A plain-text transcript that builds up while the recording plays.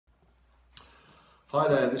Hi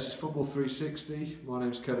there, this is Football 360. My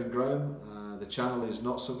name's Kevin Graham. The channel is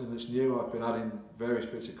not something that's new. I've been adding various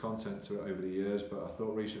bits of content to it over the years, but I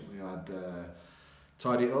thought recently I'd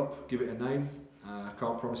tidy it up, give it a name. I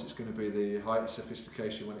can't promise it's going to be the height of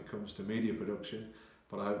sophistication when it comes to media production,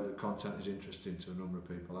 but I hope that the content is interesting to a number of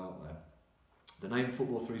people out there. The name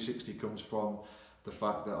Football 360 comes from the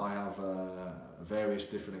fact that I have various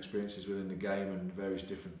different experiences within the game and various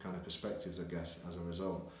different kind of perspectives, I guess, as a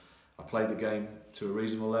result. I played the game to a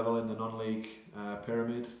reasonable level in the non-league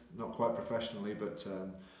pyramid, not quite professionally, but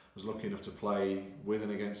was lucky enough to play with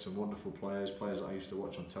and against some wonderful players that I used to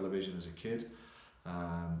watch on television as a kid.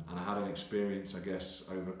 And I had an experience, I guess,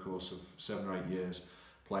 over a course of 7 or 8 years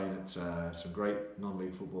playing at some great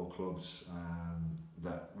non-league football clubs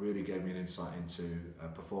that really gave me an insight into a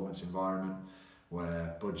performance environment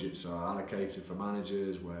where budgets are allocated for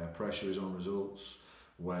managers, where pressure is on results,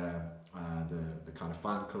 where the kind of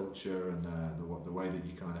fan culture and the way that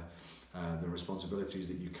you kind of the responsibilities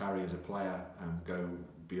that you carry as a player go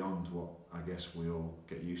beyond what I guess we all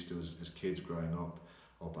get used to as kids growing up,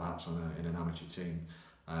 or perhaps in an amateur team.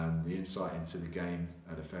 The insight into the game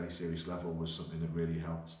at a fairly serious level was something that really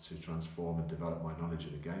helped to transform and develop my knowledge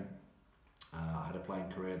of the game. I had a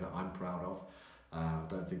playing career that I'm proud of. I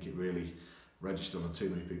don't think it really registered on too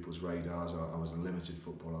many people's radars. I was a limited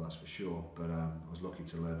footballer, that's for sure, but I was lucky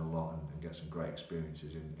to learn a lot and get some great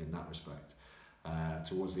experiences in that respect.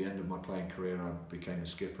 Towards the end of my playing career, I became a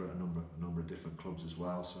skipper at a number of different clubs as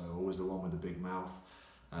well, so always the one with the big mouth,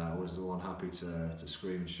 always the one happy to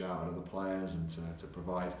scream and shout at other players and to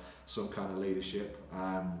provide some kind of leadership.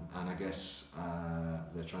 And I guess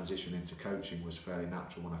the transition into coaching was fairly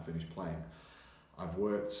natural when I finished playing. I've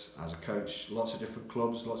worked as a coach, lots of different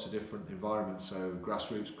clubs, lots of different environments, so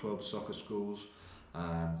grassroots clubs, soccer schools,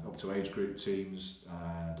 up to age group teams,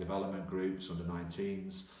 development groups, under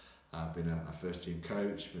 19s. I've been a first team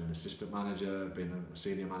coach, been an assistant manager, been a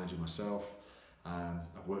senior manager myself.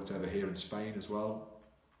 I've worked over here in Spain as well,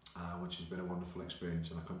 which has been a wonderful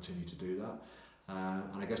experience, and I continue to do that.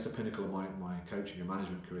 And I guess the pinnacle of my coaching and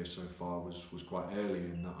management career so far was quite early,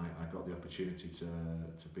 in that I got the opportunity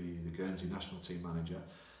to be the Guernsey national team manager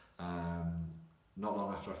not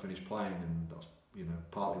long after I finished playing, and that's, you know,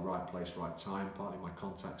 partly right place, right time, partly my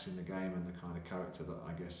contacts in the game and the kind of character that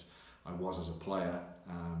I guess I was as a player,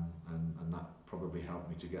 and that probably helped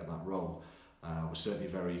me to get that role. I was certainly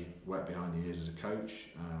very wet behind the ears as a coach.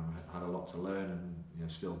 Had a lot to learn,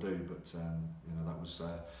 and still do, but you know, that was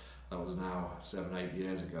now 7-8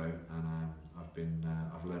 years ago, and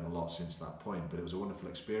I've learned a lot since that point. But it was a wonderful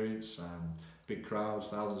experience. Big crowds,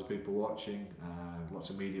 thousands of people watching, lots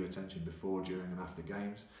of media attention before, during, and after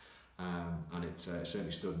games, and it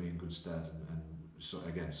certainly stood me in good stead. And so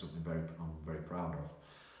again, something I'm very proud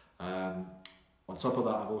of. On top of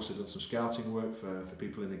that, I've also done some scouting work for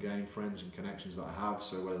people in the game, friends and connections that I have.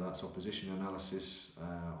 So whether that's opposition analysis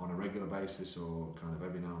on a regular basis, or kind of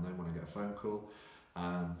every now and then when I get a phone call.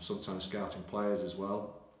 Sometimes scouting players as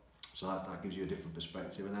well, so that gives you a different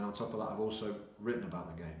perspective. And then on top of that, I've also written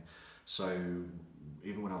about the game. So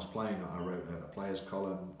even when I was playing, I wrote a players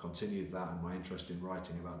column, continued that and my interest in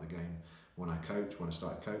writing about the game when I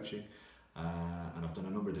started coaching. And I've done a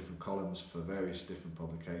number of different columns for various different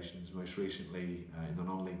publications, most recently in the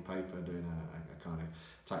non-league paper, doing a kind of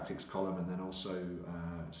tactics column, and then also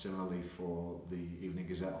similarly for the Evening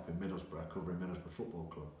Gazette up in Middlesbrough, covering Middlesbrough Football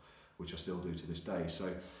Club, which I still do to this day.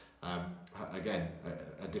 So again,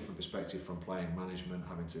 a different perspective from playing management,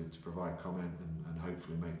 having to provide comment and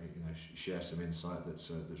hopefully share some insight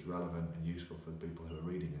that's relevant and useful for the people who are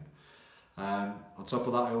reading it. On top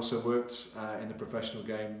of that, I also worked in the professional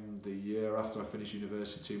game the year after I finished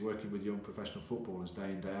university, working with young professional footballers day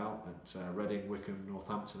in, day out at Reading, Wycombe,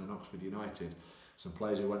 Northampton and Oxford United. Some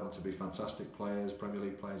players who went on to be fantastic players, Premier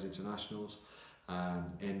League players, internationals.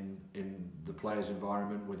 In the players'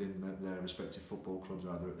 environment within their respective football clubs,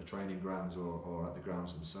 either at the training grounds or at the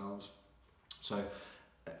grounds themselves. So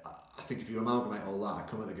I think if you amalgamate all that, I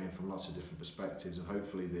come at the game from lots of different perspectives, and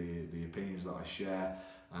hopefully the opinions that I share,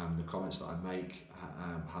 the comments that I make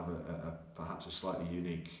have perhaps a slightly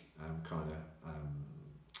unique kind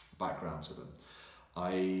of background to them.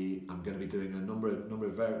 I am going to be doing a number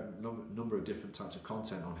of different types of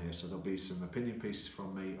content on here, so there'll be some opinion pieces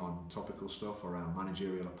from me on topical stuff around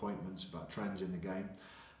managerial appointments, about trends in the game.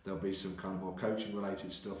 There'll be some kind of more coaching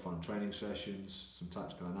related stuff on training sessions, some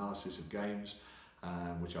tactical analysis of games,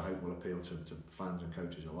 which I hope will appeal to fans and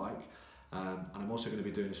coaches alike. And I'm also going to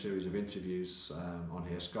be doing a series of interviews on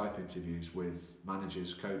here, Skype interviews with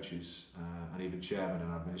managers, coaches, and even chairmen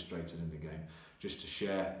and administrators in the game, just to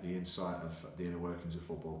share the insight of the inner workings of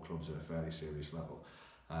football clubs at a fairly serious level.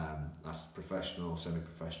 That's professional,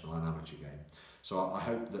 semi-professional and amateur game. So I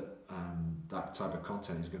hope that that type of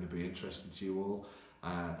content is going to be interesting to you all.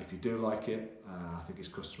 If you do like it, I think it's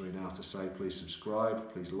customary now to say please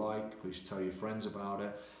subscribe, please like, please tell your friends about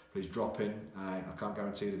it, please drop in. I can't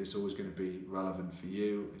guarantee that it's always going to be relevant for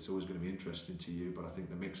you, it's always going to be interesting to you, but I think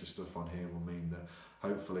the mix of stuff on here will mean that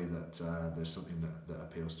hopefully that there's something that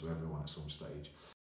appeals to everyone at some stage.